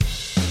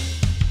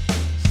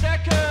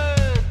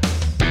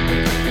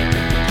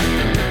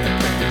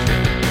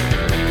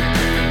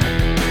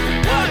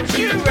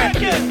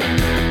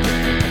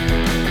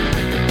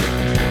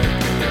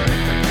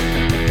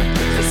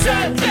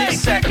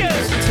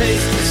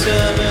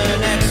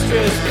sermon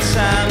extras with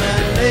Sam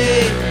and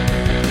Lee.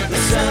 The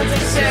Sunday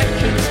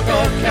Seconds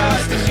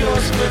podcast is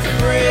yours for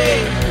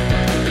free.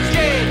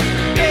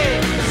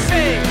 J-A-C.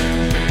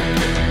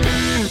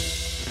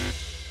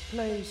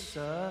 Please,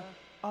 sir,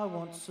 I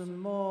want some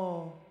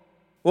more.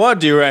 What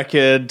do you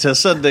reckon to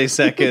Sunday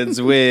Seconds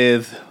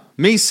with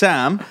me,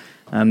 Sam,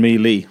 and me,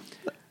 Lee?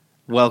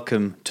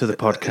 Welcome to the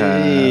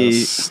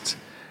podcast.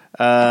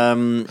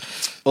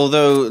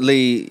 Although,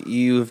 Lee,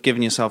 you have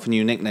given yourself a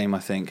new nickname, I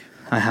think.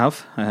 I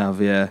have,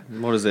 yeah.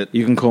 What is it?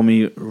 You can call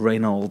me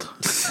Reynold.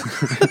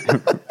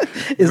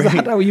 Is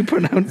that how you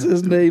pronounce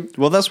his name?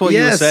 Well, that's what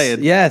you were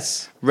saying.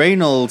 Yes.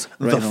 Reynold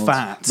the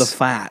Fat. The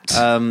Fat.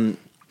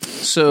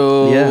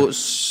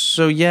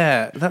 So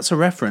yeah, that's a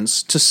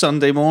reference to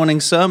Sunday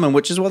morning sermon,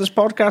 which is what this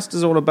podcast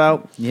is all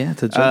about. Yeah,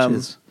 to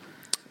judges.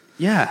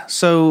 Yeah,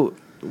 so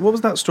what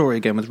was that story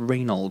again with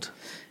Reynold?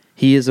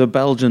 He is a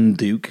Belgian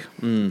duke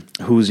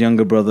whose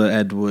younger brother,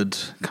 Edward,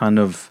 kind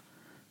of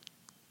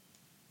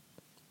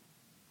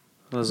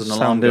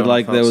sounded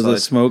like there was a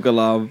smoke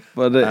alarm,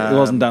 but it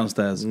wasn't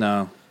downstairs.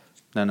 No.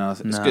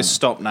 It's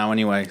stopped now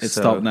anyway. It's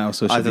stopped now,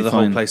 so it should either be the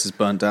fine. whole place is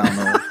burnt down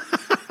or...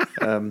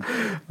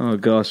 Oh,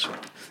 gosh.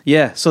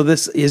 Yeah, so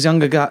his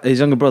younger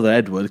brother,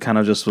 Edward, kind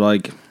of just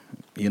like,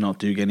 you're not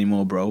Duke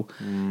anymore, bro.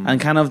 And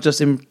kind of just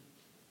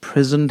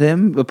imprisoned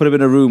him, but put him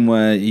in a room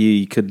where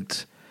he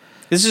could...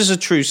 This is a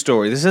true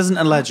story. This isn't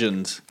a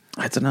legend.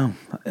 I don't know.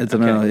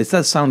 It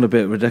does sound a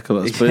bit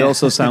ridiculous, but it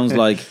also sounds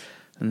like,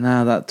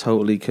 nah, that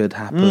totally could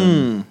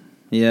happen.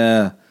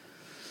 Yeah.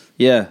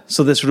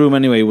 So this room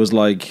anyway was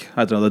like,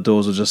 I don't know, the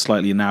doors were just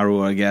slightly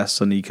narrower, I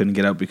guess, and he couldn't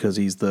get out because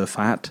he's the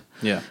Fat.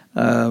 Yeah.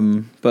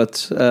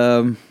 But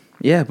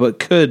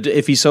could,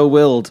 if he so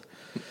willed.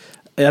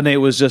 And it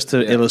was just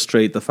to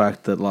illustrate the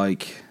fact that,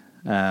 like,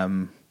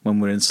 when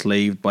we're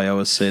enslaved by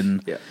our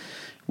sin... Yeah.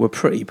 We're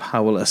pretty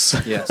powerless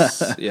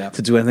to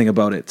do anything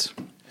about it.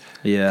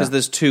 Yeah. Because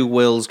there's two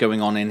wills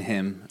going on in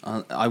him.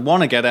 I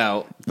want to get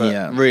out,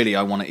 but really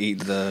I want to eat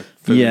the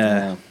food.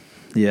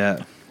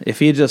 Yeah. If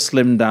he just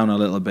slimmed down a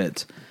little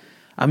bit.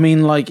 I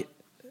mean, like,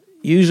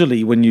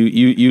 usually when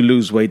you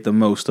lose weight the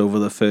most over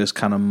the first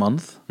kind of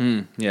month.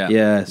 So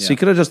you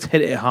could have just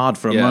hit it hard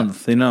for a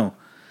month, you know.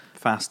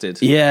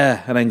 Fasted.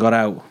 Yeah, and then got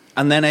out.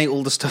 And then ate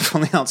all the stuff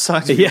on the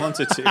outside if you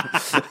wanted to.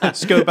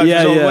 Just go back to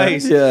his old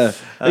ways. Yeah.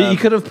 You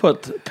could have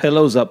put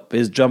pillows up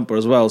his jumper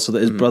as well so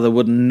that his brother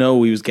wouldn't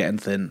know he was getting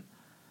thin.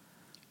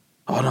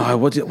 Oh no,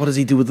 what does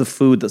he do with the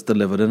food that's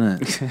delivered, innit?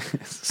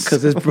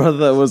 Because his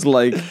brother was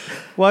like,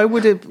 why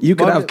would it... You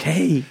could have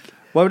cake.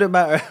 Why would it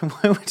matter?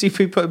 Why would he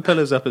be putting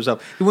pillows up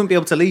himself? He wouldn't be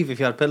able to leave if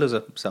he had pillows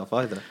up himself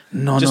either.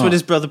 Just when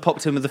his brother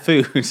popped in with the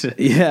food.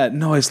 Yeah,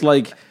 no, it's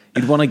like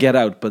you'd want to get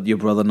out, but your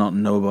brother not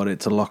know about it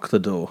to lock the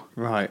door.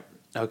 Right.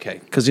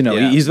 Okay. Because, you know,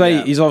 he's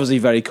obviously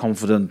very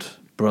confident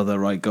brother,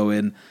 right? Go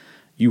in,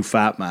 you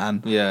fat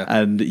man. Yeah.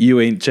 And you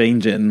ain't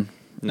changing.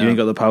 No. You ain't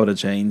got the power to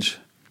change.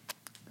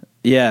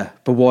 Yeah,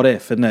 but what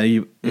if? And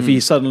if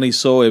he suddenly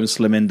saw him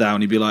slimming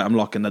down, he'd be like, I'm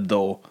locking the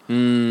door.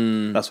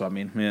 That's what I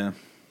mean, yeah.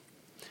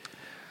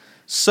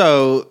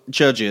 So,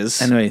 judges.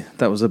 Anyway,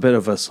 that was a bit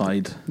of a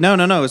side. No,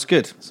 it's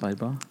good.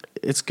 Sidebar.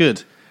 It's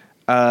good.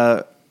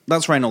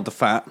 That's Reynold the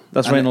Fat.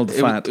 That's Reynold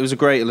the Fat. It was a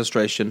great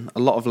illustration. A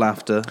lot of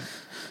laughter.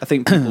 I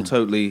think people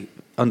totally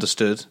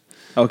understood.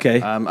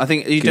 Okay. I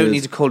think you don't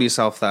need to call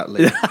yourself that,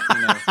 Lee.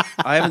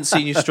 I haven't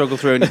seen you struggle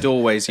through any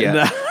doorways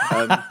yet.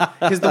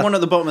 Because the one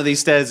at the bottom of these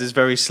stairs is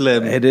very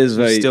slim. It is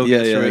very... You still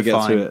get through it get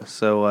fine. through it.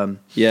 So,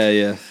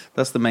 yeah.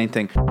 That's the main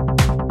thing.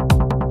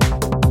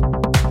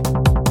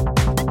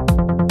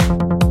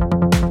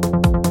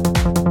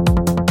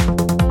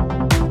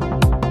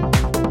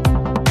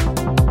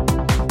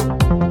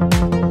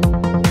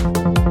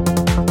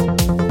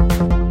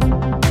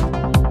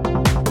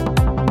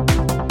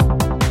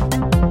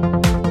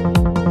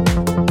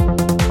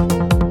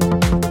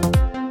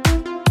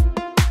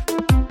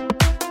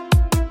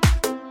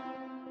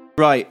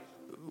 Right,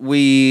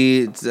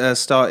 we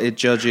started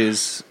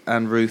Judges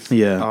and Ruth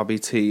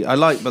RBT. I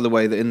like, by the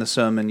way, that in the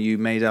sermon you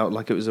made out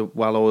like it was a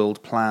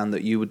well-oiled plan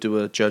that you would do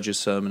a Judges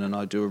sermon and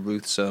I'd do a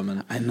Ruth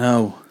sermon. I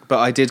know. But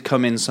I did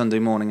come in Sunday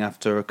morning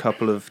after a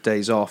couple of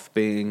days off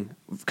being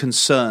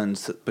concerned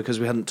that because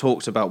we hadn't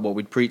talked about what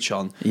we'd preach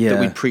on, that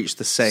we'd preach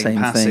the same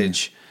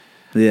passage.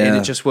 Thing. Yeah. And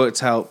it just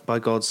worked out by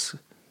God's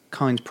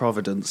kind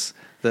providence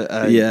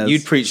that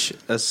you'd preach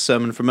a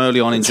sermon from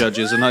early on in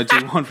Judges and I'd do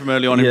one from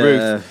early on in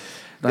Ruth.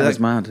 That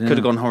is mad. Could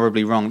have gone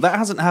horribly wrong. That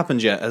hasn't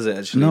happened yet, has it?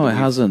 Actually, no, it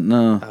hasn't.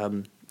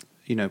 No.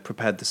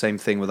 Prepared the same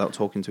thing without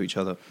talking to each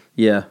other.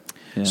 Yeah.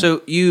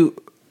 So you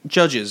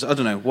Judges, I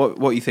don't know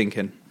what are you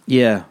thinking?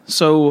 Yeah.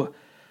 So,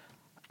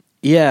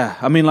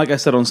 I mean, like I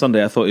said on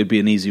Sunday, I thought it'd be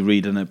an easy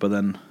read in it, but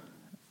then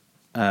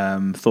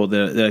thought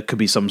there could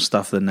be some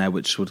stuff in there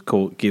which would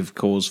give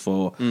cause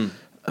for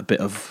a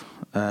bit of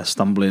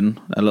stumbling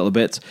a little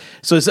bit.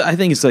 So I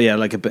think it's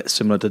like a bit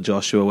similar to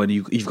Joshua when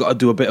you've got to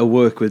do a bit of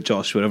work with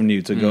Joshua, haven't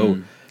you, to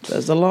go.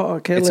 There's a lot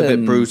of killing. It's a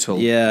bit brutal.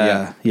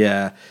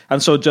 Yeah.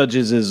 And so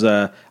Judges is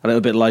a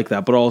little bit like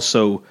that, but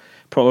also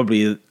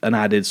probably an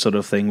added sort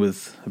of thing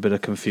with a bit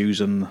of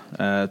confusion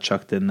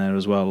chucked in there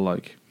as well,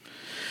 like,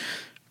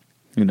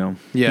 you know.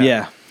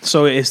 Yeah.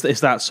 So it's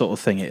that sort of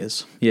thing. It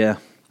is. Yeah.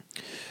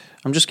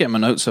 I'm just getting my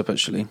notes up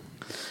actually.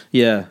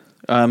 Yeah.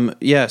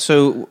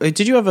 So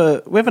did you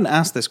ever? We haven't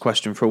asked this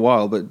question for a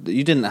while, but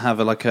you didn't have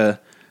a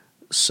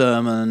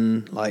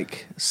sermon,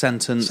 like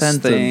sentence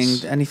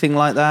thing, anything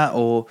like that,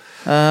 or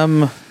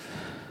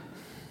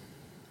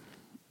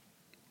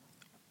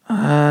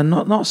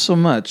not so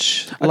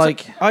much.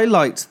 I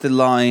liked the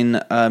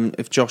line,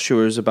 if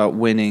Joshua is about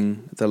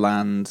winning the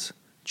land,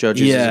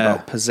 Judges is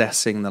about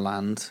possessing the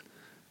land.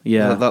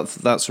 Yeah,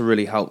 that's a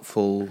really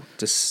helpful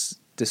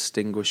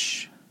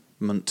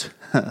distinguishment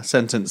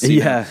sentence.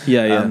 Yeah.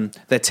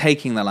 They're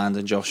taking the land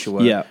in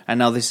Joshua, and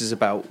now this is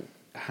about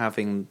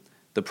having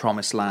the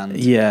promised land,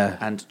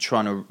 and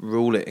trying to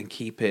rule it and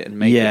keep it and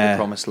make it the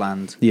promised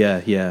land,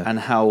 and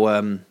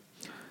how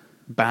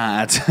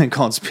bad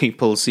God's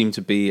people seem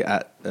to be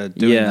at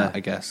doing that, I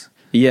guess.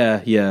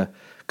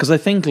 Because I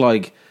think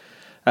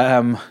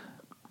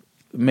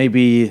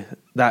maybe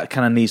that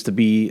kind of needs to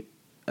be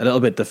a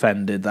little bit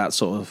defended, that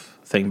sort of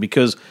thing,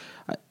 because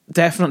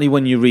definitely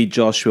when you read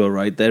Joshua,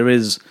 right, there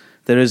is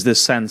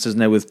this sense, isn't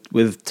there,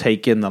 with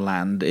taking the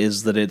land,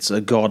 is that it's a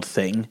God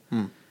thing.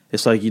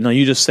 It's like,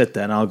 you just sit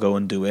there and I'll go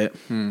and do it,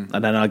 and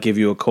then I'll give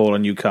you a call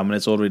and you come and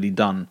it's already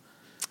done.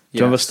 Do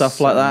you remember stuff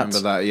like that? I remember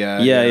that, yeah.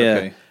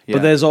 Okay.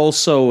 But there's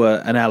also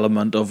an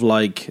element of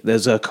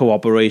there's a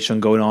cooperation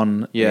going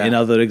on in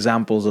other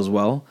examples as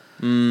well.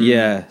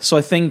 Yeah. So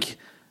I think,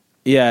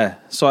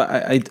 So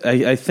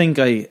I think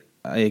I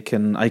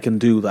can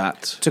do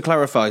that. To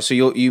clarify, so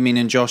you mean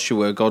in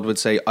Joshua, God would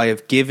say, "I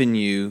have given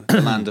you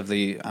the land of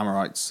the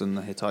Amorites and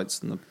the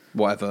Hittites and the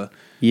whatever."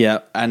 Yeah.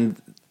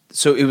 And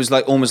so it was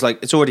almost like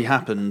it's already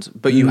happened,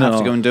 but you have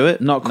to go and do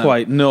it. Not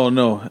quite. No.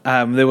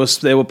 There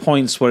were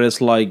points where it's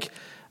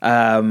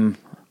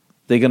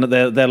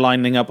they're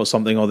lining up or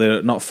something, or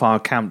they're not far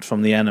camped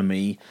from the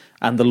enemy,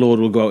 and the Lord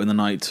will go out in the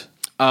night.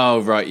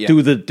 Oh, right, yeah.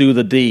 Do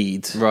the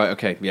deed. Right,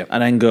 okay, yeah.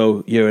 And then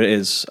go, here it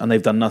is, and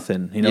they've done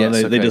nothing.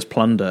 They just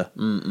plunder.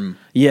 Mm-mm.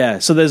 Yeah,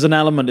 so there's an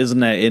element,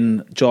 isn't there,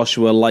 in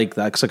Joshua like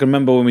that? Because I can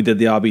remember when we did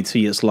the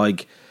RBT, it's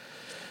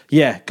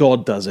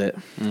God does it.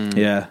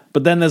 Yeah.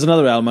 But then there's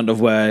another element of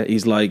where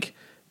he's like,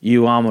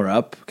 you armor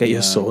up, get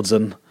your swords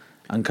and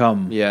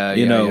come.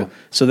 Yeah.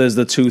 So there's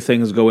the two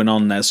things going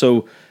on there.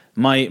 So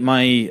my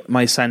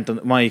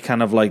sentence, my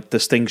kind of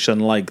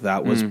distinction like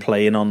that was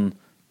playing on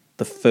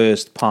the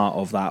first part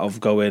of that,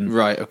 of going,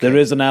 right, okay. There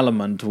is an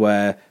element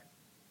where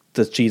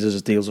Jesus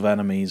deals with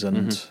enemies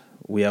and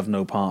we have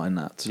no part in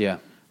that. Yeah.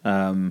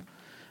 And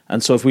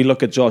so if we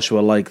look at Joshua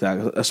like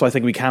that, so I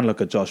think we can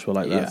look at Joshua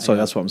like that. Yeah, Sorry,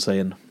 that's what I'm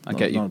saying. I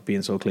get you. Not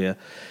being so clear.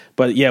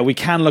 But yeah, we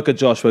can look at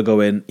Joshua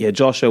going,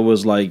 Joshua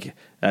was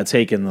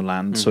taking the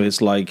land. So it's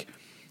the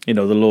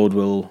Lord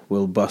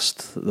will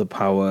bust the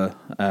power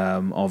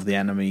of the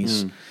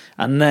enemies.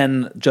 And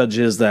then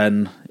Judges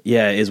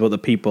is what the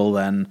people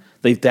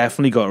they've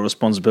definitely got a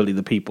responsibility,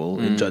 the people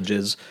in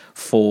Judges,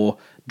 for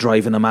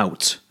driving them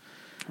out.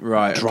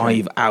 Right.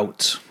 Drive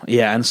out.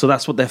 Yeah, and so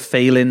that's what they're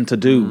failing to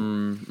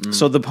do.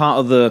 So the part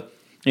of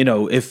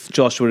if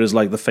Joshua is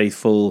the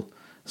faithful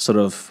sort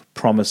of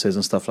promises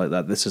and stuff like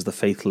that, this is the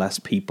faithless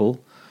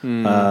people.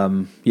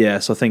 So I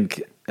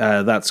think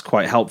that's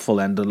quite helpful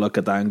then to look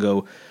at that and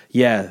go,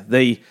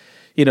 they,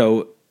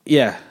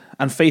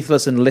 and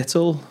faithless in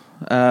little,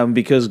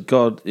 because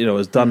God,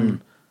 has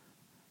done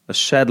a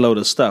shed load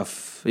of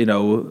stuff,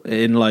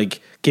 in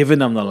giving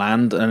them the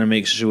land, and it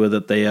makes sure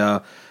that they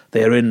are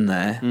in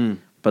there.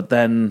 But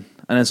then,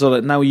 and it's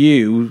now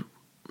you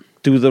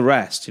do the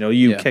rest,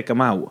 you kick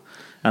them out,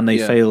 and they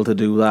fail to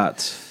do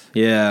that.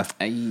 Yeah.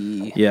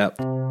 Yeah.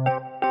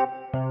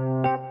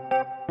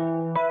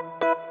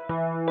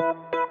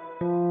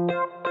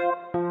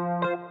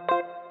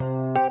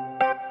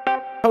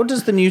 How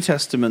does the New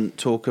Testament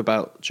talk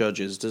about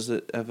Judges? Does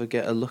it ever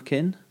get a look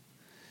in?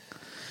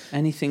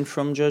 Anything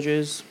from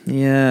Judges?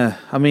 Yeah,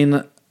 I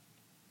mean,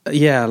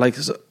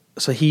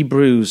 so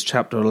Hebrews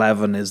chapter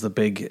 11 is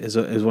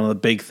is one of the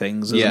big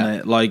things,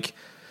 isn't it?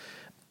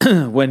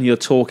 When you're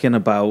talking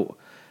about,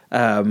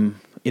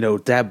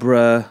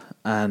 Deborah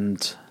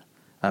and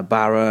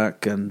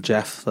Barak and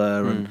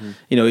Jephthah, and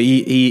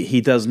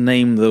he does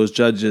name those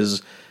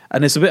judges,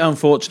 and it's a bit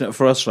unfortunate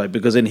for us, right?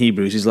 Because in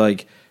Hebrews, he's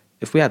like,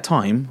 if we had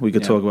time, we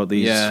could talk about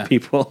these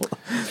people.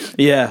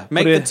 Make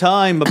the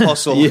time,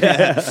 Apostle.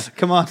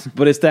 Come on.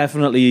 But it's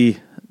definitely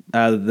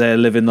they're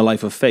living the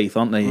life of faith,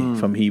 aren't they?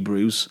 From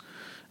Hebrews.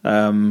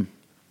 So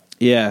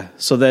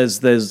there's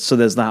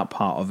that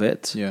part of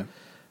it. Yeah.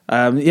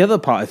 The other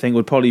part I think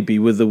would probably be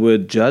with the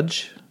word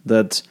judge.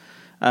 That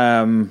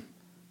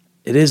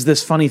it is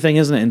this funny thing,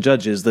 isn't it, in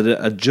Judges, that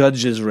a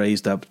judge is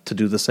raised up to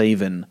do the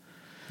saving.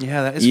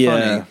 Yeah, that is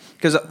funny.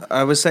 Because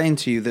I was saying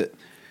to you that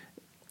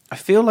I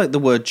feel like the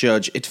word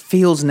judge, it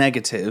feels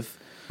negative,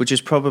 which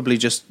is probably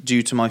just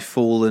due to my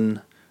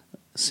fallen,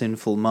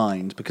 sinful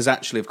mind. Because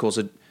actually, of course,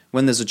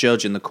 when there's a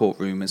judge in the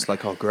courtroom, it's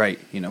like, oh, great,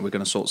 we're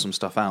going to sort some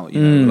stuff out.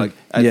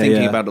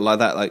 Thinking about it like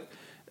that,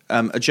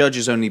 a judge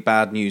is only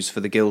bad news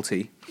for the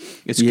guilty.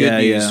 It's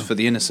good news for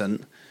the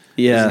innocent.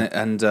 Yeah. Isn't it?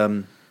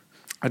 And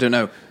I don't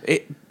know.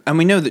 And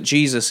we know that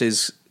Jesus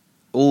is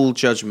all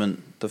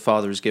judgment. The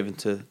Father is given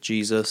to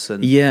Jesus.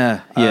 And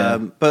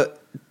but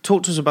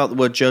talk to us about the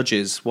word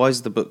judges. Why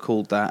is the book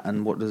called that,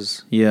 and what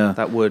does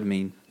that word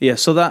mean? Yeah,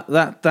 so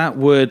that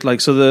word,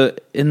 like, so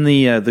in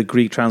the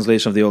Greek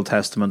translation of the Old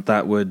Testament,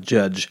 that word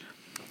judge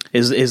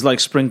is like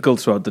sprinkled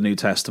throughout the New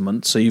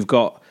Testament. So you've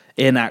got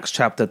in Acts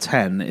chapter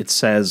 10, it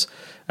says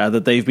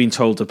that they've been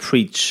told to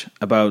preach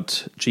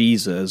about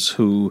Jesus,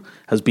 who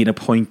has been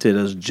appointed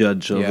as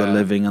judge of the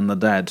living and the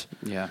dead.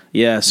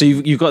 Yeah. So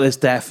you've got this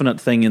definite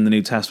thing in the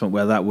New Testament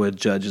where that word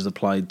judge is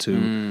applied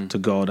to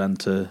God and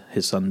to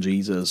His Son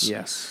Jesus.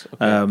 Yes.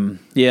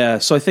 Okay.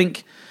 So I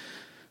think,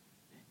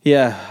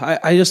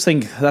 I just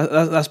think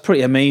that's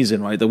pretty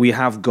amazing, right? That we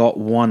have got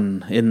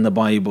one in the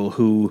Bible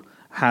who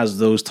has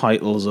those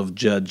titles of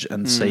judge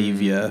and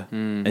savior.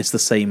 It's the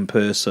same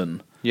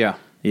person. Yeah.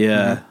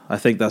 Yeah, I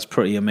think that's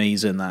pretty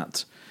amazing.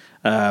 That,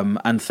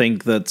 and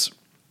think that,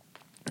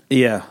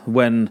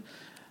 when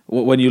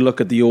you look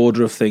at the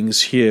order of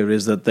things here,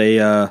 is that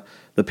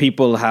the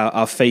people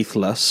are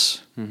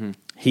faithless.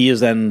 He is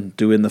then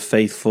doing the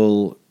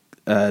faithful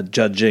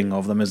judging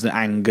of them as the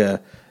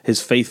anger.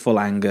 His faithful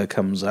anger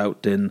comes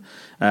out in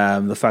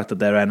the fact that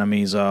their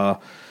enemies are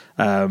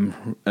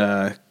going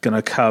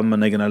to come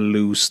and they're going to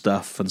lose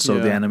stuff, and so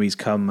the enemies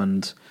come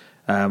and.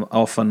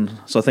 Often,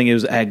 so I think it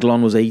was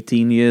Eglon was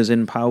 18 years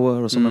in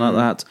power or something like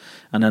that,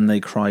 and then they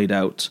cried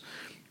out.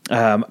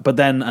 But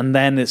then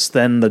it's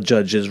the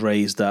judge is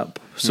raised up.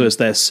 So it's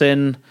their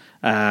sin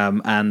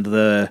and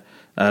the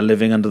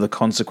living under the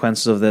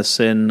consequences of their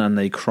sin, and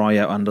they cry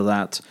out under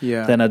that.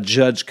 Yeah. Then a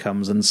judge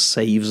comes and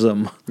saves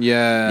them.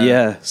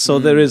 Yeah. So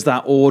there is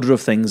that order of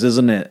things,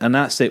 isn't it? And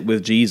that's it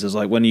with Jesus.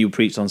 Like when you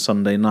preached on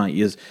Sunday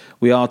night,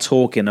 we are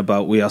talking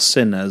about we are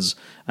sinners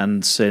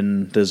and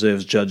sin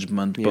deserves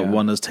judgment, but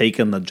one has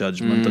taken the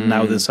judgment and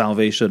now there's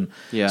salvation.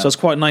 Yeah. So it's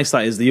quite nice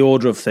that is the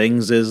order of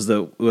things, is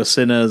that we're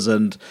sinners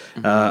and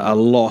are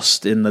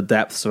lost in the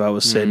depths of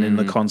our sin, in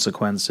the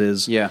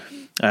consequences. Yeah.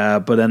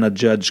 But then a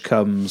judge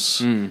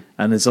comes and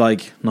it's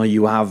like, no,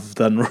 you have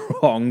done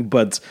wrong,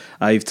 but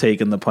I've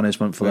taken the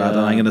punishment for that,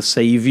 and I'm going to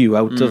save you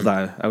out of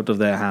out of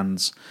their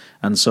hands.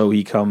 And so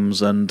he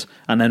comes and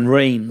then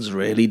reigns,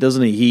 really,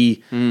 doesn't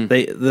he?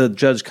 The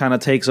judge kind of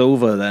takes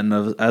over then,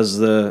 as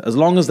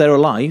long as they're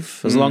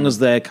alive, as long as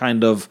they're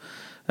kind of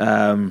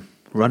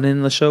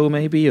running the show,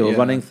 maybe, or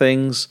running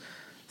things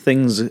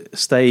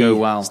stay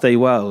well,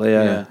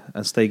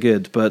 and stay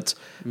good. But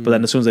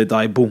then as soon as they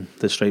die, boom,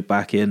 they're straight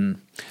back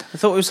in. I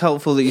thought it was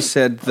helpful that you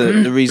said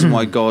that the reason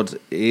why God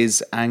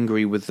is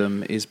angry with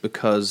them is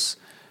because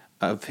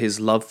of His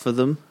love for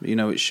them. You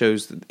know, it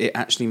shows that it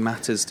actually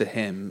matters to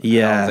Him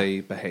how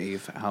they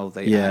behave, how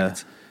they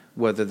act,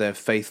 whether they're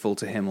faithful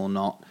to Him or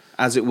not,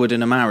 as it would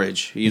in a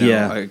marriage, you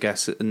know, I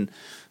guess. And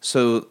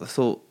so I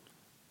thought,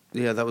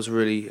 that was a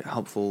really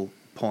helpful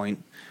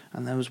point.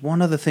 And there was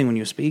one other thing when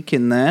you were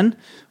speaking then,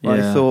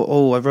 where I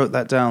thought, I wrote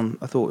that down.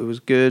 I thought it was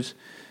good.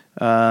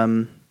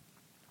 But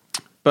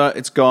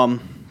it's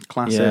gone.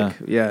 Classic.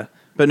 Yeah.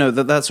 But no,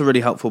 that's a really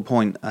helpful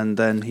point. And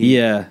then he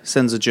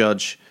sends a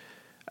judge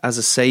as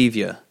a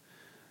savior.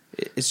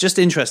 It's just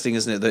interesting,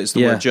 isn't it, that it's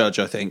the word judge,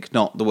 I think,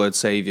 not the word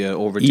savior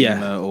or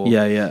redeemer.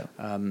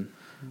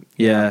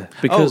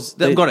 Because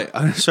I've got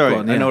it. Sorry,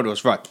 I know what it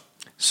was. Right.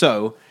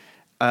 So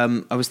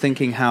I was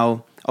thinking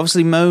how,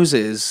 obviously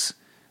Moses...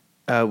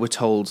 we're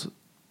told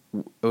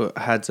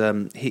had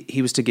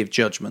he was to give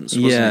judgments,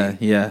 wasn't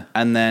he?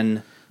 And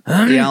then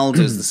the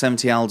elders, the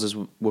 70 elders,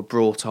 were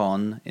brought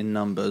on in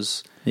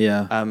numbers.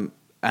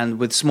 And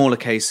with smaller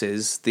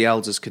cases, the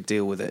elders could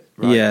deal with it,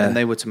 right? And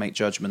they were to make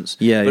judgments.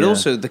 But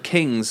also the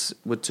kings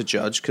were to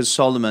judge, because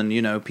Solomon,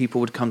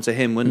 people would come to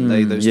him, wouldn't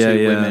they? Those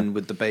two women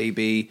with the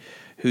baby,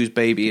 whose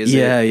baby is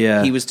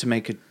it? He was to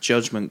make a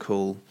judgment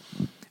call.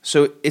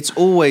 So it's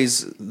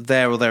always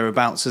there or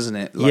thereabouts, isn't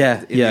it?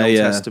 Like in the Old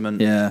Testament,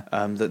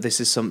 that this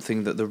is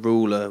something that the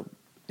ruler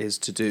is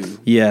to do.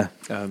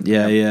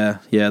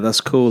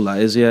 That's cool. That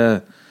is,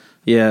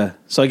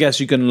 So I guess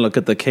you can look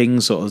at the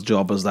king's sort of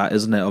job as that,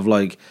 isn't it? Of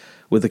like,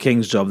 with the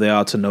king's job, they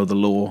are to know the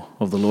law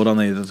of the Lord, aren't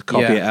they? To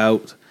copy it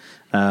out.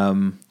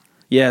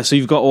 So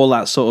you've got all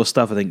that sort of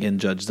stuff, I think, in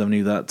Judges. I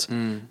knew that.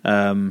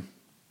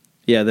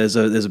 There's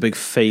a big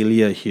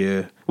failure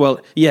here.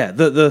 Well,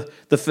 the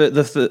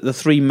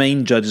three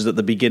main judges at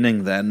the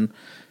beginning, then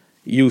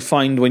you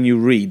find when you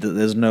read that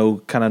there's no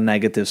kind of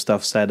negative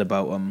stuff said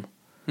about them.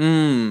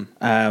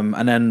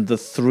 And then the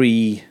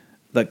three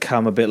that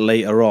come a bit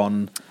later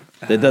on,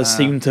 there does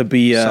seem to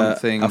be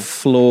a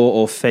flaw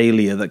or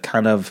failure that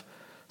kind of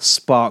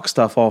sparks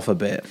stuff off a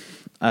bit.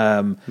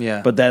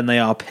 But then they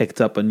are picked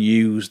up and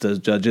used as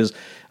judges.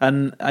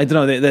 And I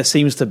don't know, there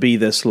seems to be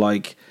this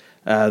like...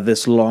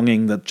 this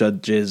longing that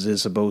Judges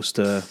is supposed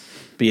to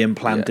be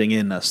implanting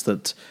in us,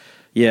 that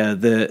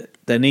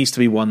there needs to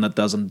be one that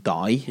doesn't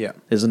die,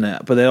 isn't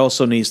it? But there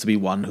also needs to be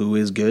one who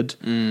is good.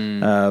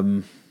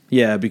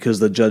 Yeah, because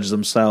the judges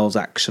themselves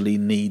actually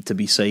need to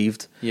be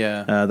saved.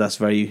 Yeah. That's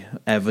very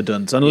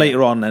evident. And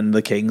later on, then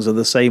the kings are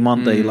the same,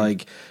 aren't they?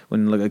 Like,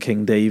 when you look at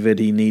King David,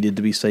 he needed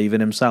to be saving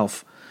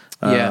himself.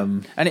 Yeah.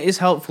 And it is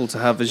helpful to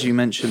have, as you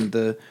mentioned,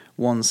 the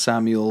 1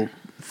 Samuel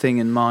thing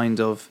in mind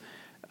of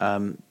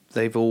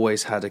they've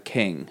always had a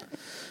king.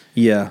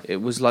 Yeah. It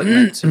was like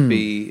meant to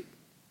be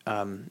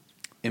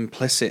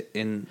implicit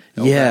in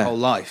their whole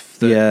life.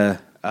 That,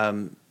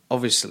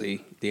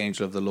 obviously, the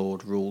angel of the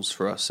Lord rules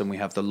for us, and we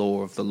have the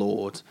law of the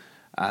Lord,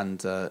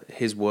 and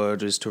his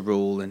word is to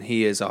rule, and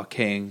he is our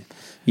king.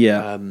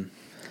 Yeah.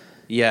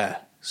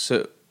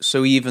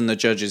 So even the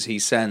judges he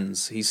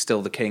sends, he's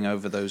still the king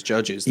over those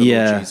judges, the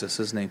Lord Jesus,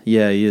 isn't he?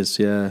 Yeah, he is,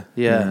 yeah.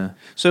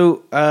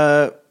 So,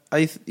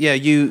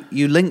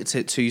 you linked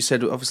it to, you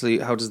said, obviously,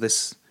 how does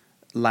this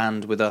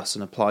land with us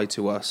and apply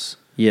to us?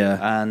 Yeah.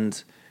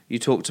 And you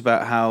talked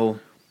about how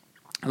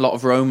a lot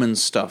of Roman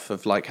stuff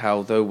of like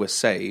how though we're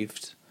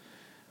saved,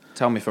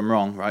 tell me if I'm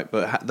wrong, right?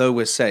 But though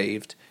we're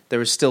saved,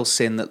 there is still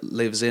sin that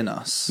lives in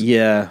us.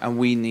 Yeah. And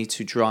we need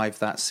to drive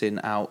that sin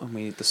out, and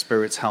we need the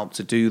Spirit's help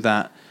to do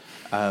that.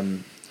 So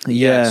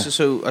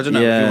I don't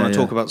know if you want to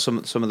talk about some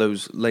of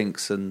those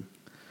links and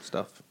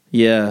stuff.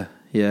 Yeah.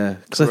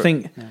 Because I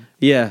think,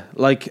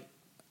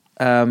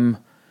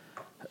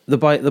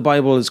 the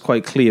Bible is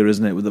quite clear,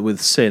 isn't it,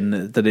 with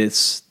sin, that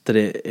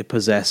it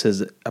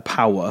possesses a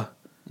power.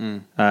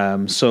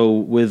 So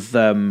with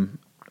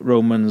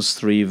Romans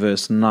 3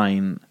 verse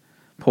 9,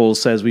 Paul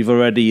says we've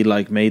already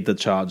made the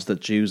charge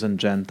that Jews and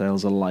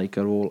Gentiles alike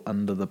are all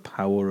under the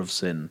power of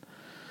sin.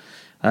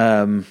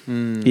 So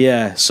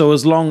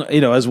as long,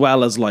 as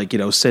well as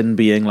sin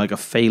being like a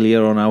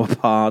failure on our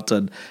part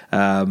and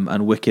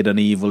wicked and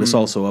evil, it's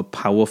also a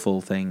powerful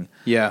thing.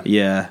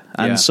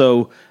 And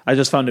so I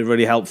just found it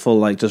really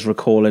helpful, just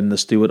recalling the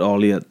Stuart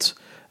Olliott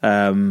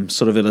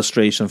sort of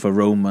illustration for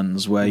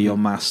Romans, where your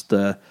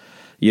master,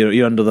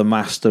 you're under the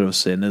master of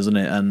sin, isn't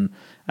it? And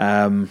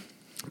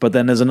but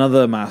then there's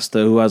another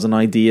master who has an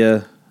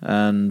idea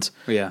and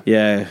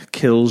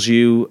kills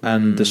you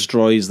and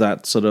destroys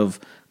that sort of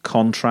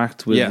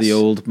contract with the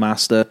old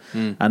master,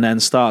 and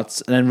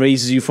then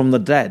raises you from the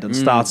dead and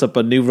starts up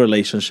a new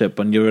relationship,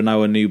 and you're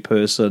now a new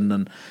person,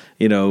 and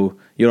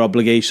your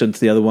obligation to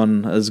the other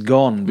one has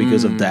gone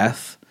because of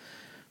death.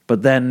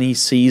 But then he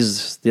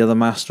sees the other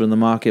master in the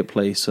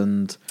marketplace,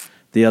 and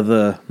the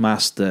other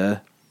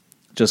master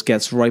just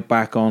gets right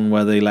back on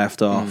where they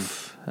left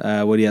off,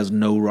 where he has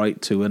no right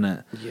to in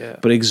it,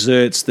 but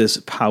exerts this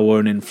power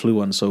and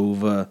influence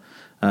over.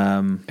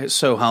 It's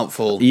so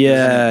helpful.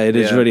 It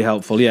is really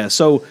helpful.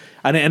 So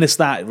and it's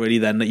that really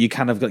then that you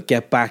kind of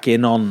get back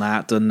in on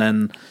that, and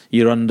then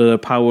you're under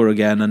power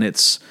again, and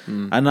it's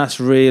and that's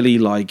really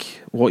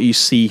what you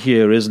see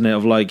here, isn't it?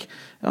 Of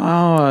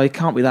it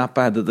can't be that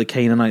bad that the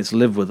Canaanites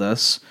live with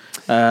us.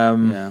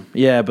 But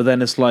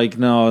then it's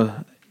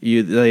no.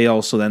 They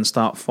also then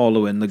start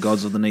following the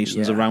gods of the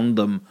nations around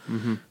them,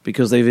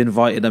 because they've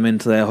invited them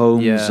into their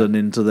homes and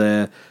into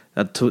their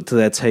to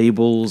their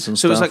tables and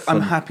stuff. So it's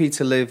I'm happy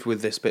to live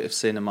with this bit of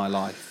sin in my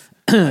life.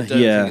 I don't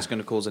think it's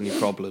going to cause any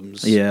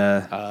problems.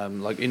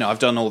 I've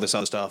done all this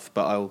other stuff,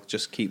 but I'll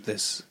just keep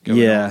this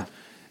going on.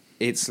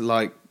 It's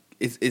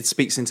it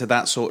speaks into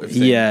that sort of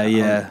thing.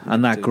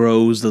 And that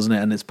grows, doesn't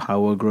it? And its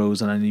power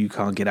grows, and then you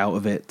can't get out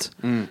of it.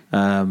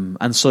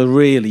 And so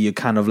really you're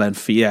kind of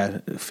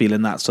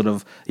feeling that sort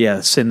of,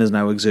 sin is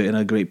now exerting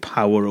a great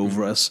power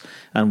over us,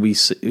 and we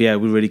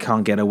really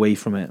can't get away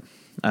from it.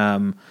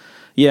 So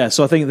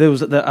I think there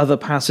was the other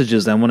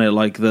passages then,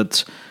 wasn't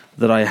it,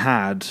 that I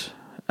had,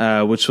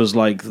 which was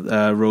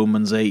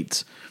Romans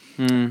 8,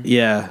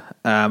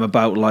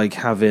 about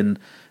having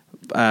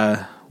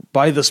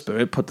by the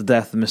Spirit put to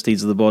death the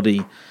misdeeds of the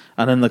body,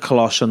 and then the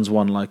Colossians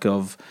one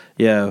put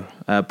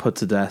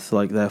to death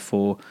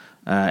therefore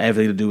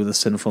everything to do with the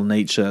sinful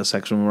nature,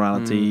 sexual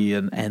morality,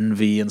 and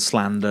envy and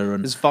slander,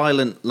 and it's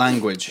violent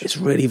language. It's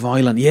really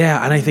violent,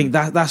 and I think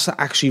that's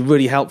actually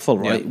really helpful,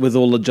 right? With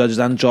all the Judges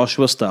and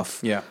Joshua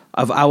stuff,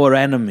 of our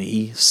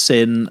enemy,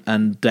 sin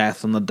and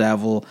death and the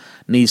devil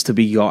needs to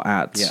be got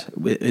at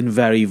in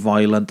very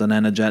violent and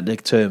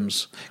energetic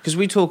terms. Because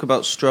we talk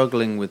about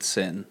struggling with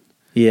sin,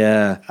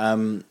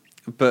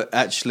 but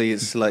actually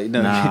it's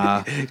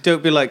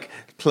don't be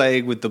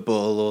playing with the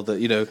bull, or that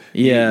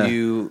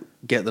you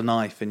get the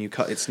knife and you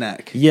cut its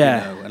neck,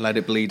 and let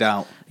it bleed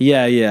out.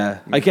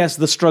 I guess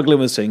the struggling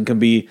with sin can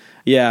be,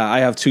 I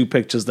have two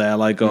pictures there,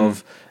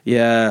 of,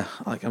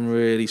 I'm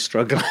really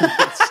struggling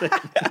with sin.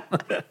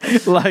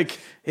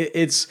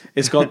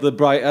 It's got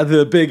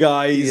the big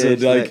eyes,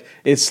 and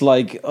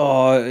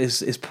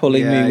it's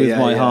pulling me with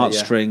my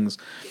heartstrings.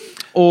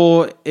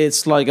 Or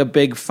it's like a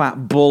big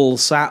fat bull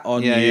sat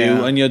on you,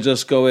 and you're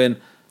just going,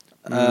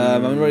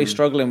 I'm really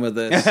struggling with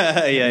this.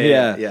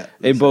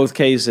 In both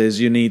cases,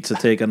 you need to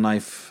take a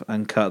knife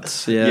and cut.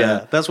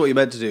 That's what you're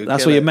meant to do.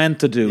 That's what you're meant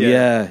to do.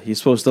 You're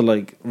supposed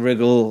to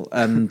wriggle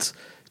and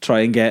try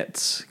and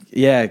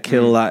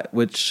kill that,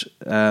 which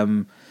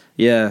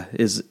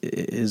is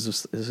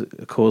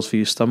a cause for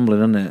you stumbling,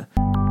 isn't it?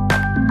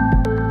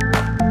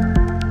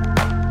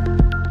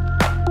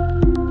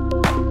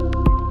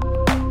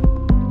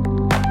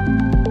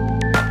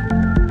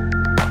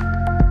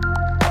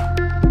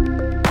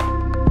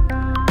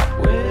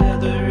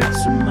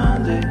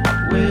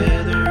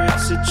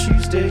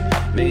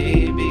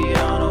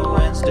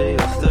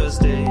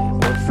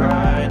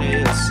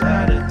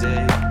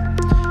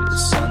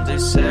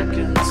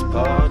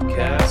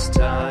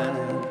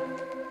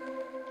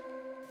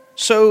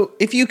 So,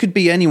 if you could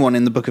be anyone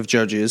in the Book of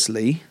Judges,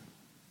 Lee,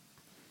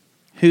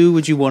 who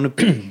would you want to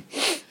be?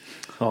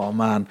 Oh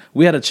man,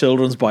 we had a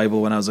children's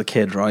Bible when I was a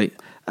kid, right?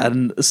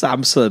 And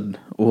Samson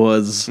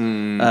was,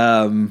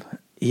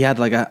 he had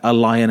like a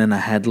lion in a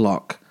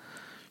headlock.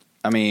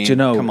 I mean, Do you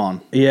know? come on.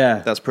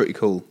 Yeah. That's pretty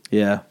cool.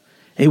 Yeah.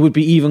 It would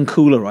be even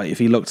cooler, right, if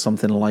he looked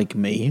something like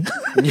me.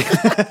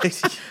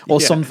 Or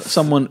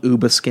someone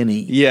uber skinny.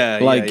 Yeah,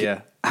 like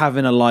yeah.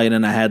 having a lion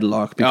in a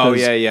headlock because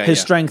his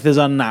strength is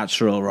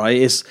unnatural,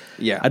 right?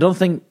 I don't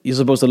think you're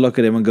supposed to look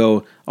at him and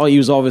go, oh, he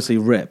was obviously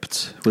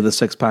ripped with a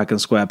six-pack and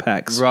square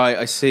pecs. Right,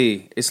 I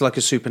see. It's like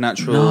a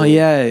supernatural... No,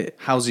 yeah.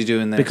 How's he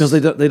doing this? Because they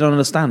don't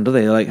understand, do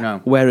they?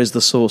 Like, where is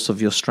the source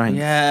of your strength?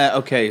 Yeah,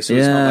 okay. So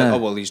it's not like,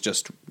 oh, well, he's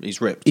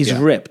ripped. He's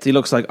ripped. He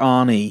looks like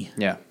Arnie.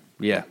 Yeah,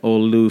 yeah. Or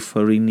Lou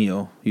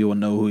Ferrigno. You will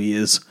know who he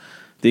is.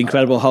 The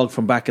Incredible Hulk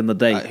from back in the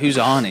day. Who's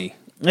Arnie?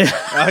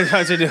 I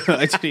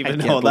don't even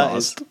know what that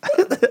is.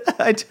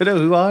 I don't know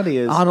who Arnie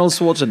is. Arnold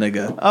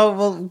Schwarzenegger. Oh,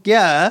 well,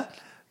 yeah.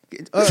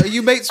 Are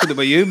you mates with him,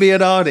 are you? Me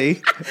and Arnie?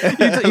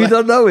 You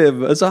don't know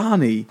him as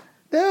Arnie?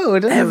 No, I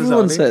don't know.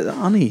 Everyone says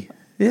Arnie.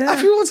 Yeah.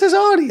 Everyone says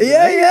Arnie.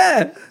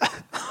 Yeah.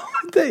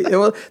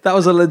 That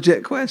was a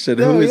legit question.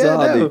 Who is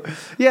Arnie? No.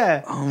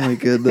 Yeah. Oh my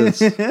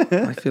goodness.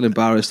 I feel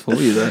embarrassed for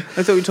you there.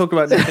 I thought we were talking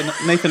about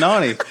Nathan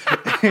Arnie,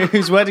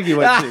 whose wedding you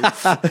went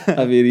to.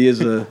 I mean, he is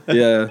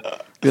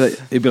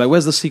he'd be like,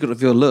 "Where's the secret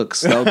of your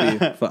looks?" That would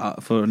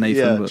be for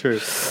Nathan. Yeah, true.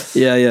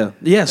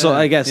 Yeah. So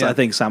I guess I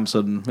think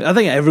Samson. I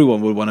think everyone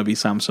would want to be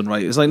Samson,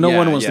 right? It's like no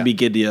one wants to be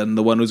Gideon,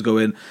 the one who's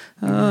going,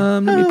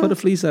 "Let me put a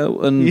fleece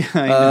out," and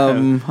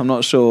I'm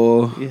not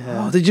sure.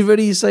 Yeah. Oh, did you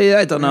really say it?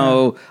 I don't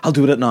know. I'll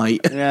do it at night.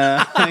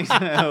 Yeah, I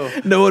know.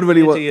 No one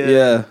really wants.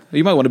 Yeah,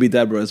 you might want to be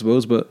Deborah, I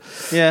suppose, but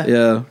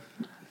yeah.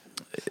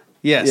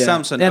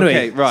 Samson. Anyway,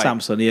 okay, right.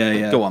 Samson.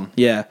 Yeah. Go on.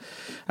 Yeah.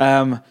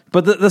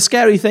 But the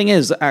scary thing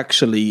is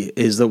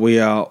that we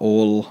are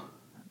all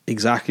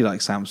exactly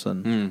like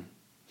Samson.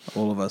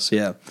 All of us,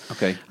 yeah.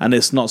 Okay. And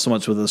it's not so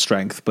much with the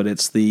strength, but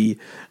it's the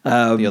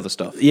other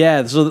stuff.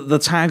 Yeah, so the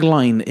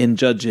tagline in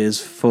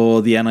Judges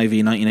for the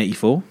NIV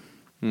 1984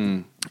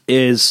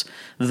 is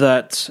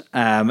that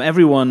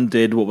everyone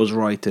did what was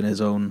right in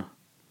his own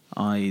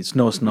eyes.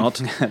 No, it's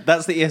not.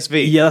 That's the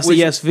ESV. Yeah, that's the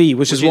ESV,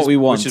 which is what we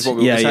want. Which is what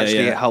we want. It's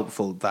actually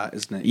helpful, that,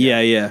 isn't it?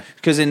 Yeah.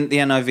 Because in the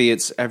NIV,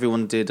 it's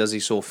everyone did as he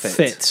saw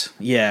fit.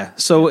 Yeah.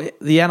 So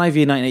the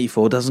NIV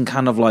 1984 doesn't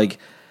kind of like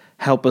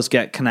help us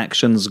get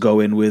connections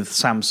going with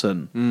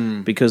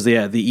Samson. Because, the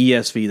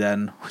ESV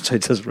then, which I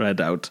just read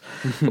out,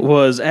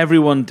 was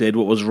everyone did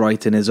what was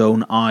right in his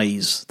own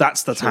eyes.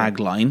 That's the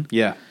tagline.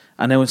 Yeah.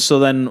 And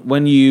then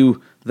when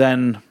you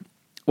then...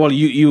 Well,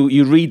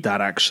 you read that,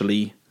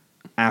 actually,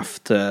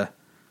 after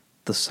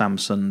the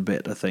Samson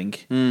bit, I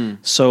think.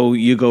 So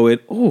you go in,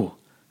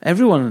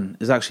 everyone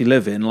is actually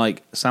living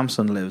like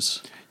Samson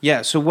lives.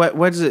 Yeah, so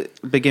where does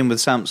it begin with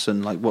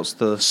Samson? Like, what's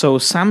the... So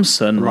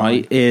Samson,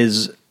 right,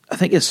 is... I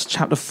think it's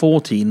chapter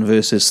 14,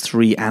 verses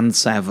 3 and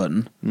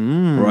 7.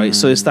 Right,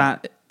 so it's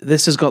that...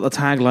 This has got the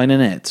tagline in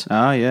it.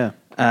 Ah, yeah.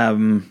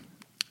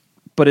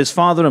 But his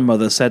father and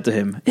mother said to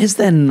him, "Is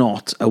there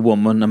not a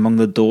woman among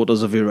the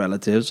daughters of your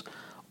relatives,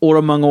 or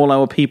among all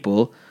our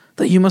people,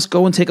 that you must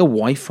go and take a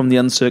wife from the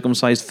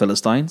uncircumcised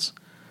Philistines?"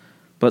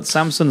 But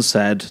Samson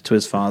said to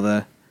his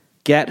father,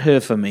 "Get her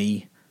for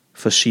me,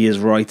 for she is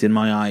right in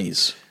my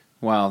eyes."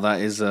 Wow,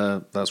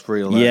 that's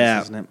real,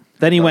 isn't it?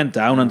 Then he went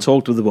down and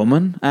talked with the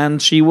woman,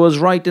 and she was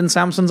right in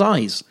Samson's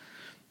eyes.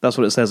 That's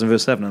what it says in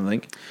verse 7, I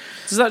think.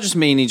 Does that just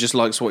mean he just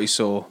likes what he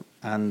saw,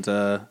 and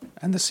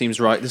this seems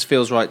right, this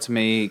feels right to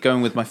me,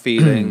 going with my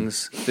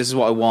feelings, this is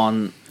what I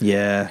want.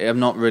 Yeah. I'm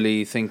not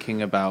really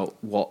thinking about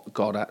what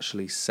God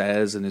actually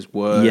says in his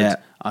word. Yeah.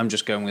 I'm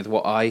just going with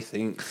what I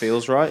think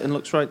feels right and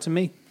looks right to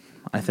me.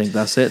 I think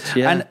that's it,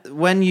 yeah. And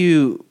when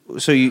you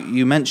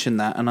mentioned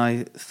that, and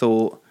I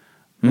thought,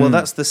 well,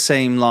 that's the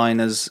same line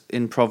as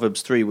in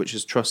Proverbs 3, which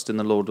is trust in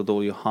the Lord with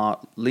all your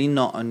heart. Lean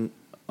not on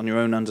your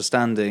own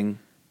understanding.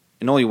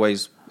 In all your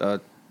ways,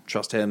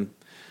 trust him.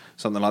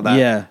 Something like that.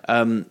 Yeah.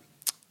 And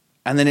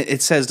then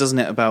it says, doesn't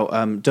it,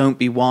 about don't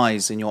be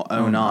wise in your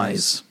own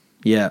eyes.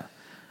 Yeah.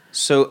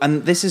 So,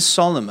 and this is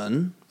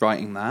Solomon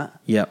writing that.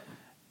 Yep.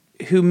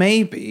 Who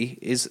maybe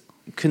is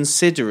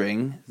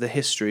considering the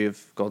history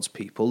of God's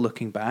people,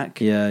 looking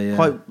back. Yeah.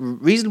 Quite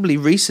reasonably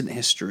recent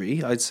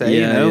history, I'd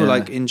say,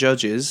 like in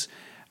Judges.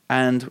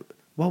 And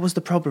what was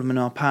the problem in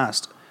our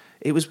past?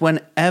 It was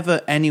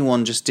whenever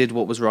anyone just did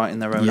what was right in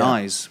their own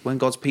eyes. When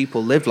God's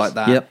people lived like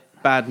that,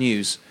 bad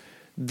news.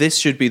 This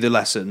should be the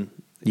lesson.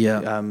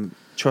 Yeah.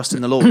 Trust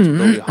in the Lord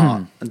with all your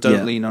heart, and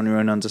don't lean on your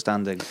own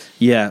understanding.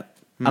 Yeah.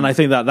 And I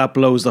think that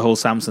blows the whole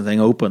Samson thing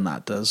open,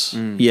 that does.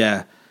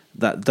 Yeah.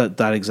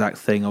 That exact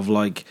thing of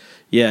like,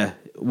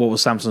 what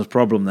was Samson's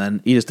problem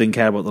then? He just didn't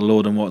care about the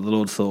Lord and what the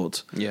Lord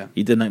thought. Yeah.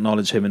 He didn't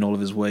acknowledge him in all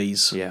of his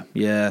ways. Yeah.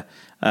 Yeah.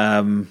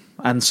 And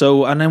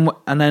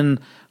then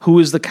who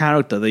is the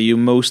character that you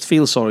most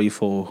feel sorry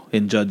for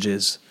in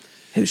Judges?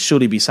 It would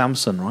surely be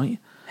Samson, right?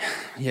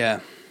 Yeah.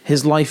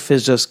 His life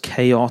is just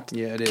chaos.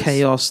 Yeah, it is.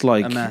 Chaos,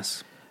 like a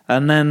mess.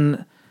 And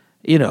then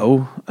you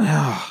know,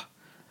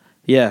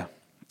 yeah.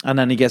 And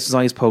then he gets his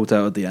eyes poked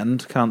out at the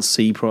end. Can't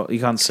see. He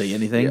can't see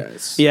anything.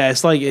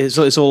 It's like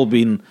it's all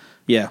been.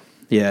 Yeah.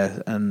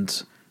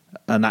 And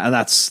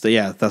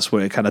that's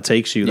where it kind of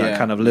takes you. That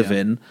kind of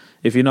living.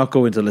 If you're not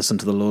going to listen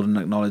to the Lord and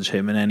acknowledge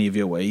Him in any of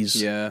your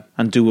ways,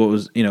 and do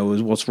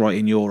what's right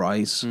in your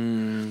eyes,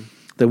 then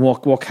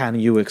what can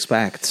you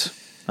expect?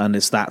 And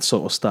it's that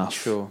sort of stuff.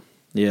 Sure.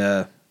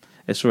 Yeah.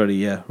 It's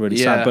really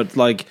sad. But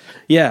like,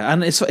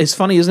 and it's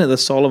funny, isn't it? That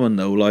Solomon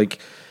though, like,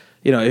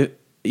 you know.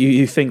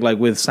 You think like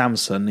with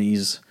Samson, he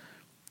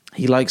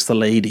likes the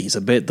ladies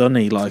a bit, doesn't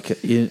he?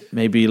 Like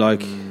maybe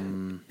like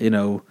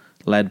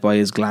led by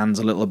his glands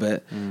a little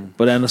bit,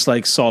 but then it's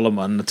like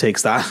Solomon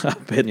takes that a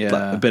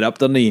bit up,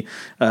 doesn't he?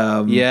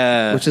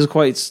 Which is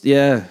quite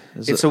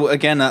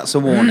again that's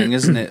a warning,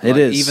 isn't it? It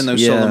is. Even though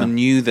Solomon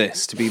knew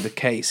this to be the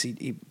case,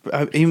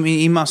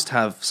 he must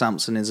have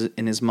Samson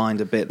in his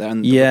mind a bit there.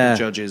 And the Book of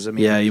Judges, I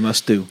mean, you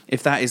must do.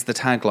 If that is the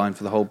tagline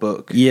for the whole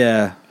book,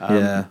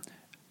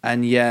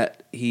 and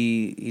yet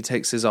he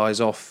takes his eyes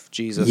off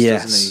Jesus,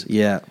 doesn't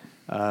he?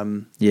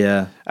 And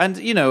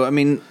I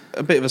mean,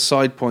 a bit of a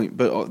side point,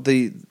 but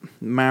the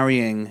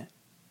marrying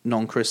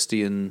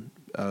non-Christian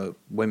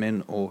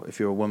women, or if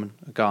you're a woman,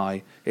 a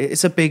guy,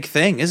 it's a big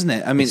thing, isn't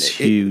it? I mean, it's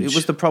huge. It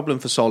was the problem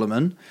for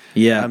Solomon.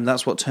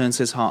 That's what turns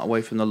his heart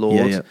away from the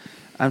Lord.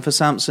 And for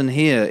Samson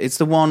here, it's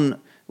the one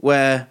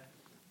where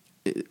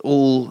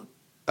all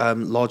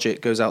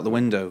logic goes out the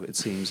window, it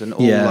seems, and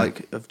all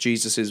like of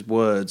Jesus's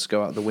words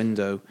go out the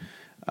window,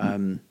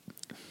 and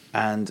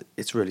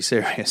it's really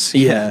serious.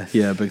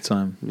 Big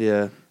time.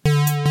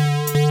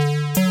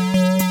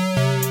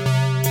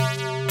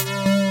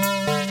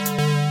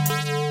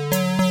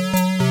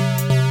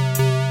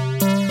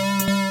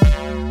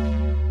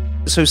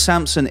 So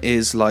Samson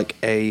is like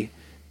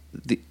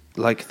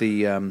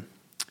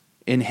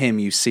in him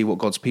you see what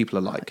God's people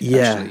are like.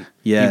 Actually.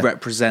 He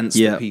represents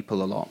the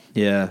people a lot.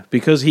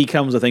 Because he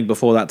comes, I think,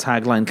 before that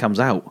tagline comes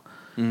out.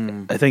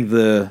 I think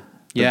the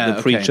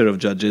preacher of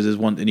Judges is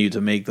wanting you to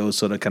make those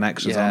sort of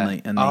connections,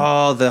 aren't they? And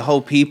the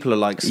whole people are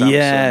like Samson.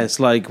 Yeah, it's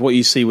like what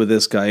you see with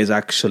this guy is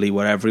actually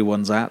where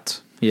everyone's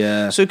at.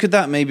 Yeah. So could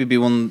that maybe be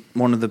one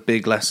of the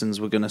big lessons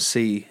we're going to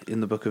see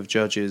in the Book of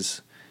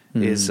Judges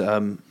is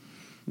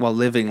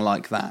living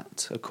like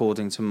that,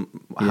 according to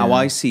how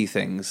I see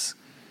things,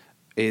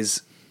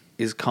 is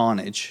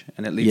carnage,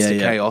 and it leads to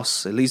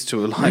chaos. It leads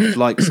to a life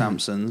like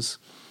Samson's.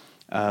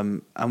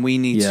 And we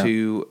need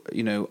to,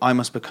 I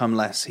must become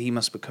less, he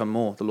must become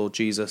more, the Lord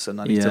Jesus,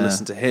 and I need to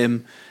listen to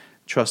him,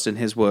 trust in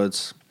his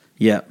words.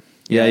 No,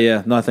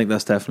 I think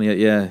that's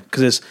definitely it.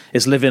 Because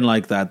it's living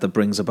like that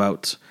brings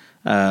about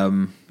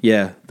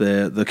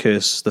the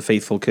curse, the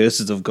faithful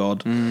curses of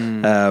God,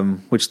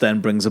 which then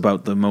brings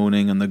about the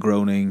moaning and the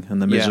groaning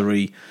and the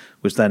misery,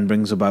 which then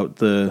brings about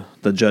the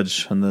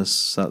judge and the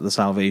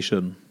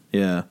salvation.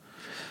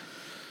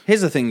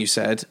 Here's the thing you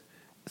said: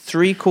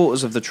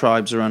 3/4 of the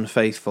tribes are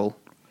unfaithful,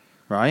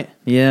 right?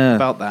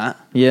 About that.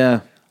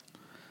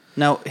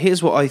 Now,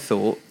 here's what I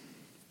thought.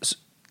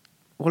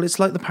 Well, it's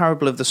like the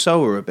parable of the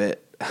sower a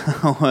bit.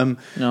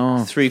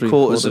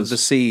 3/4 of the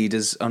seed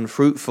is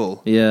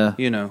unfruitful. I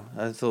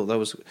thought that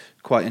was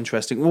quite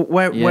interesting.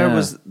 Where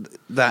was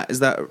that? Is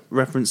that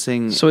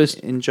referencing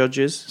in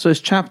Judges? So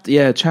it's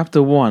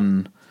chapter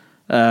 1.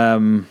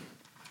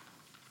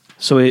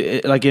 So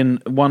like in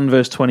 1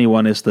 verse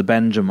 21 is the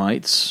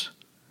Benjamites.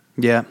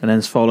 And then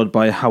it's followed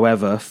by,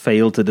 however,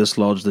 failed to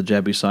dislodge the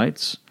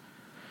Jebusites.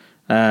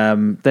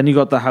 Then you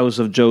got the house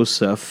of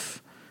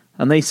Joseph,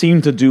 and they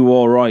seem to do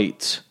all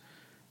right.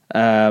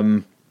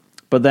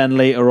 But then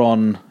later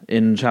on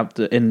in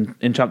chapter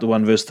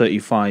 1 verse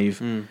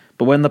 35,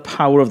 but when the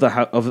power of the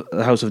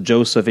house of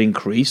Joseph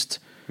increased,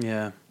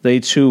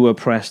 they too were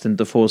pressed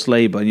into forced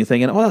labor. And you're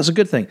thinking, oh, that's a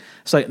good thing.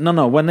 It's like,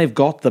 no, when they've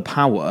got the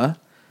power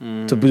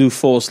to do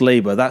forced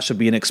labor, that should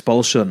be an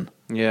expulsion.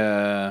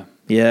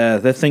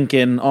 They're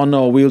thinking, oh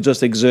no, we'll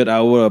just exert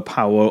our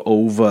power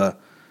over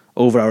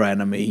our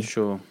enemy.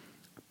 Sure.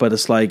 But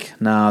it's like,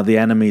 nah, the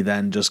enemy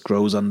then just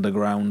grows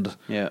underground.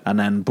 And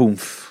then boom,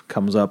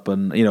 comes up,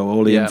 and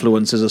all the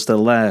influences are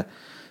still there.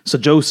 So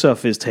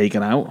Joseph is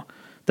taken out.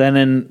 Then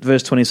in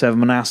verse 27,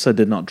 Manasseh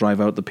did not drive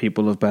out the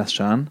people of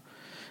Bethshan.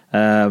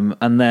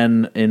 And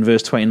then in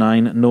verse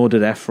 29, nor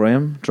did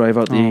Ephraim drive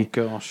out the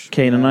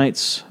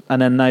Canaanites.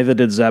 And then neither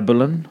did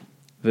Zebulun.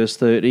 Verse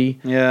 30.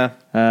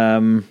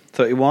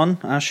 31,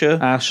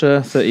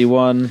 Asher,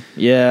 31.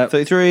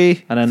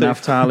 33. And then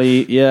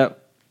Naphtali,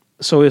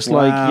 So it's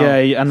like,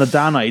 and the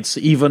Danites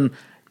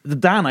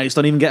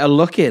don't even get a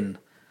look in.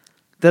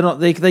 They're not.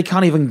 They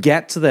can't even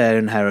get to their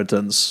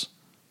inheritance.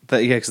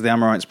 Because the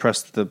Amorites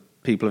pressed the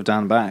people of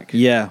Dan back.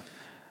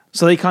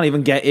 So they can't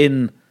even get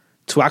in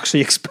to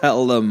actually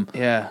expel them.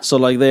 So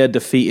like they're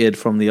defeated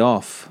from the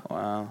off.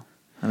 Wow.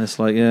 And it's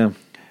like,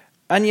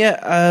 and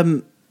yet,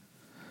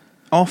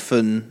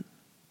 often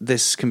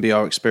this can be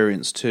our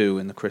experience too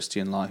in the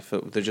Christian life.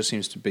 There just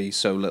seems to be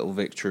so little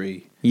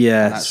victory.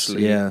 Yes.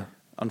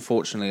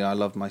 unfortunately, I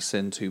love my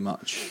sin too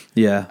much.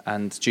 Yeah.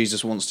 And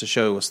Jesus wants to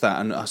show us that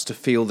and us to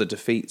feel the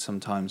defeat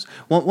sometimes.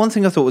 One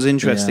thing I thought was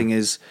interesting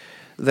is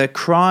their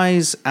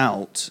cries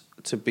out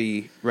to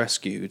be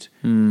rescued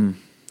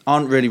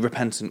aren't really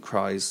repentant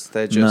cries.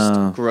 They're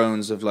just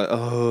groans of like,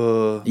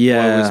 oh,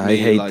 yeah, woe is me. I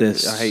hate like,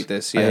 this. I hate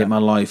this. I hate my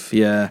life.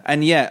 Yeah.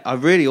 And yet, I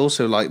really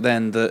also like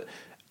then that,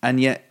 and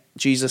yet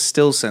Jesus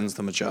still sends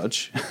them a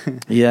judge.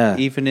 Yeah.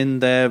 Even in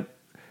their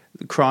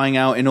crying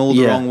out in all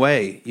the wrong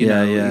way, you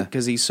know,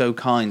 because he's so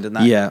kind, and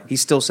that he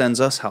still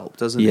sends us help,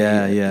 doesn't he?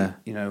 Yeah.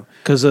 You know,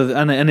 because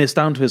and it's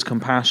down to his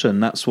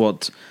compassion. That's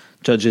what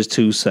Judges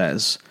 2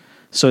 says.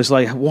 So it's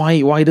like,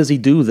 why does he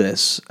do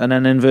this? And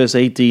then in verse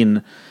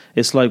 18,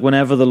 it's like,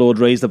 whenever the Lord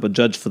raised up a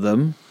judge for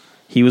them,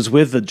 he was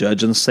with the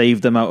judge and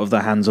saved them out of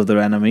the hands of their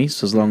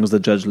enemies, as long as the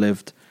judge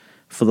lived.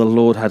 For the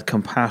Lord had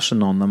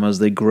compassion on them as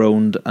they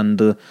groaned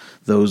under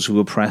those who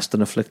oppressed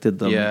and afflicted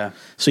them. Yeah.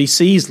 So he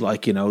sees,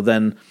 like, you know,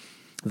 then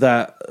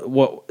that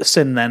what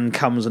sin then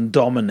comes and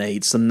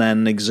dominates and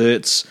then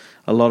exerts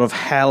a lot of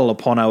hell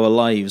upon our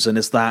lives, and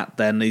it's that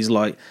then he's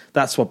like,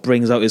 that's what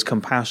brings out his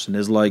compassion,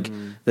 is like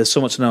there's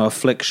so much now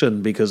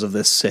affliction because of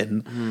this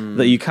sin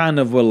that you kind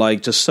of were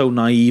like just so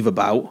naive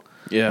about.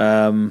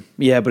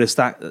 But it's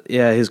that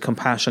his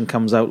compassion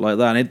comes out like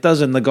that, and it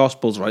does in the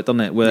Gospels, right,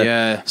 doesn't it,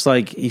 where it's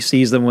like he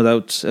sees them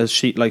without a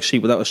sheep, like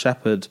sheep without a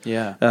shepherd,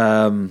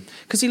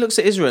 because he looks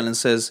at Israel and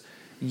says,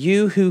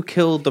 you who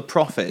killed the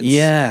prophets.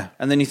 Yeah.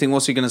 And then you think,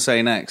 what's he going to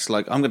say next?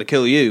 Like, I'm going to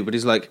kill you. But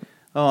he's like,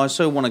 oh, I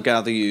so want to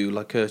gather you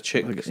like a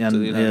chick, like a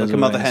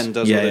mother hen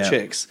does with her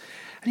chicks.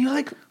 And you're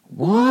like,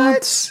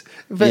 what?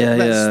 But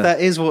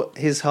that is what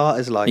his heart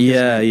is like.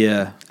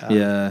 That's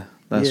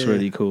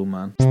really cool,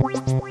 man.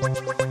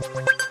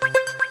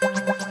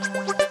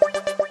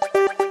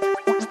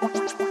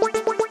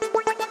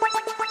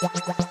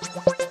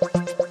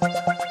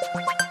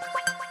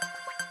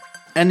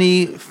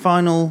 Any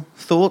final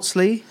thoughts,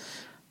 Lee?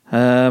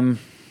 No,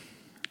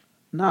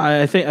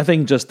 I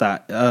think just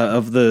that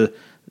of the,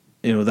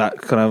 you know,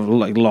 that kind of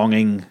like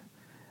longing.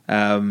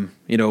 You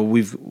know,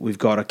 we've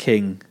got a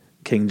King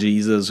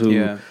Jesus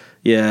who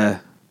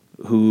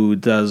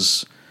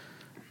does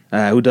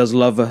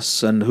love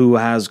us and who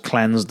has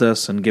cleansed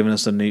us and given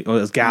us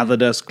has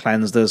gathered us,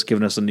 cleansed us,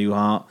 given us a new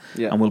heart,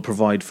 and will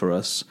provide for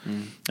us.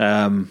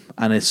 And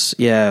it's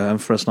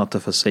and for us not to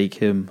forsake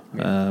him,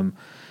 and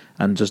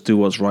just do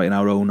what's right in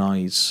our own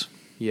eyes.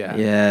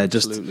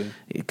 Just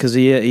because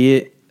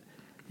in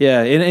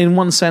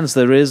one sense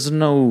there is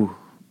no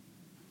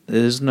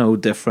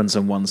difference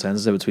in one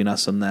sense between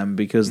us and them,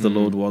 because the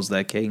Lord was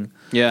their king.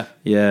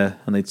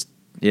 And it's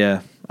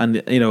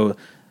and you know,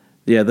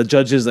 the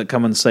judges that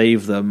come and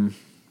save them,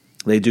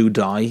 they do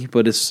die,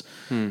 but it's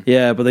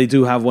but they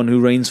do have one who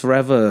reigns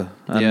forever.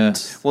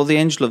 And well, the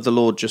angel of the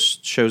Lord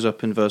just shows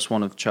up in verse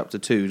 1 of chapter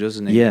 2,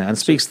 doesn't he? And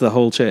speaks to the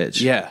whole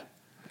church.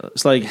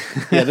 It's like,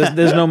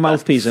 there's no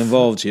mouthpiece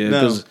involved here,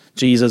 because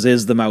Jesus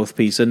is the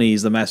mouthpiece and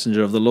he's the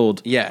messenger of the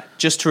Lord.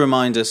 Just to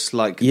remind us,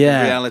 like, the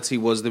reality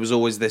was there was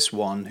always this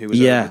one who was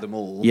over them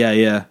all.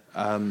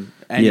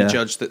 Any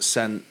judge that's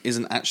sent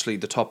isn't actually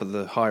the top of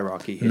the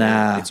hierarchy here.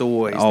 It's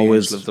always the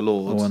angel of the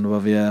Lord. One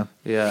above,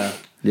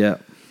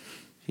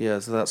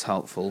 so that's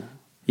helpful.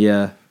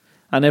 And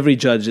every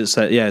judge, it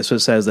says, so it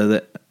says there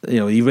that, you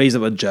know, he raised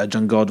up a judge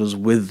and God was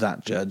with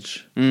that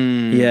judge.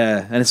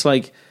 And it's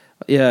like,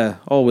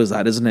 always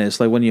that, isn't it?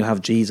 It's like when you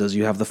have Jesus,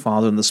 you have the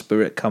Father and the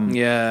Spirit come.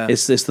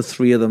 It's the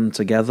three of them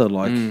together,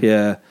 like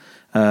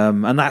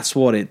and that's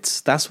what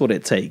it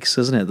takes,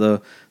 isn't it?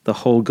 The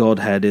whole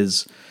Godhead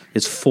is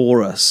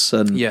for us,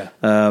 and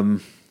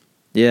and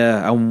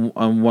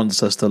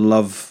wants us to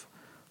love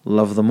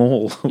them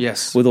all.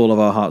 With all of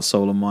our heart,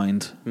 soul, and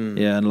mind.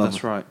 And love.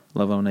 That's right.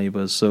 Love our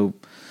neighbours. So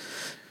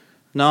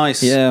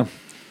nice.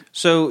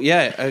 So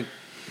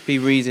be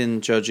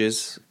reading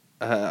Judges.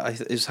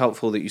 It's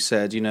helpful that you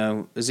said, you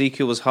know,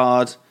 Ezekiel was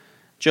hard.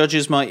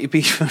 Judges might be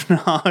even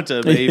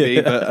harder,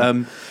 maybe,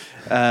 but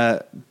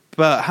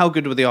how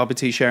good were the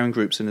RBT sharing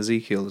groups in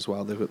Ezekiel as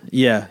well? They were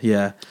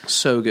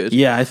so good.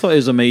 I thought it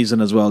was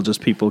amazing as well,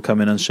 just people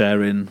coming and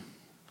sharing.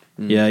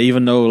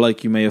 Even though,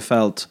 like, you may have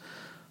felt,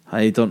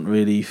 I don't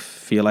really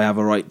feel I have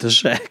a right to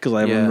share because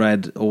I haven't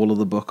read all of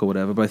the book or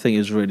whatever, but I think it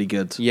was really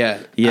good.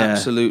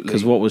 Absolutely.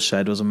 Because what was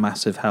shared was a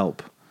massive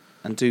help.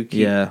 And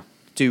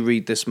do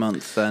read this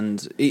month,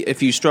 and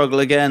if you struggle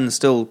again,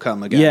 still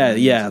come again.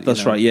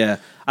 That's right.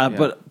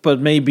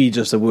 But maybe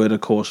just a word of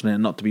caution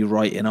and not to be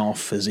writing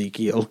off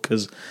Ezekiel,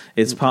 because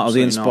it's part of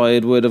the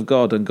inspired word of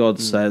God, and God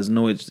says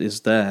no, it's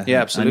there.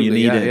 Absolutely, and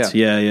you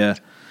need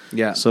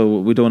it. So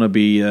we don't want to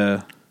be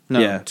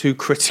too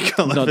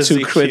critical. Not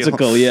too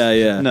critical.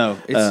 No,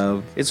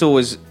 it's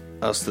always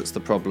us that's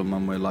the problem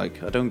when we're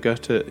like, I don't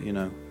get it. You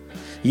know.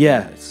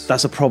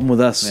 That's a problem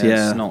with us.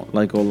 It's not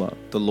like all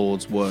that. The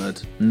Lord's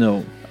word.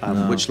 No.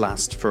 Which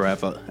lasts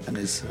forever and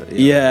is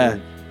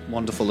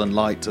wonderful and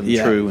light and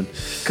true. And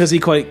because he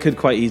could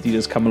quite easily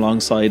just come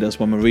alongside us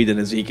when we're reading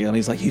Ezekiel, and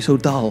he's like, "You're so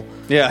dull."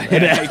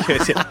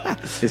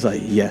 He's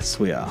like, "Yes,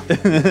 we are."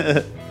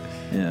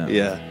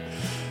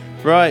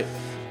 Right.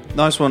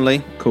 Nice one,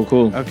 Lee.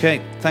 Cool.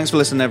 Okay, thanks for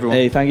listening, everyone.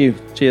 Hey, thank you.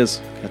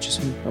 Cheers. Catch you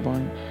soon.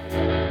 Bye-bye.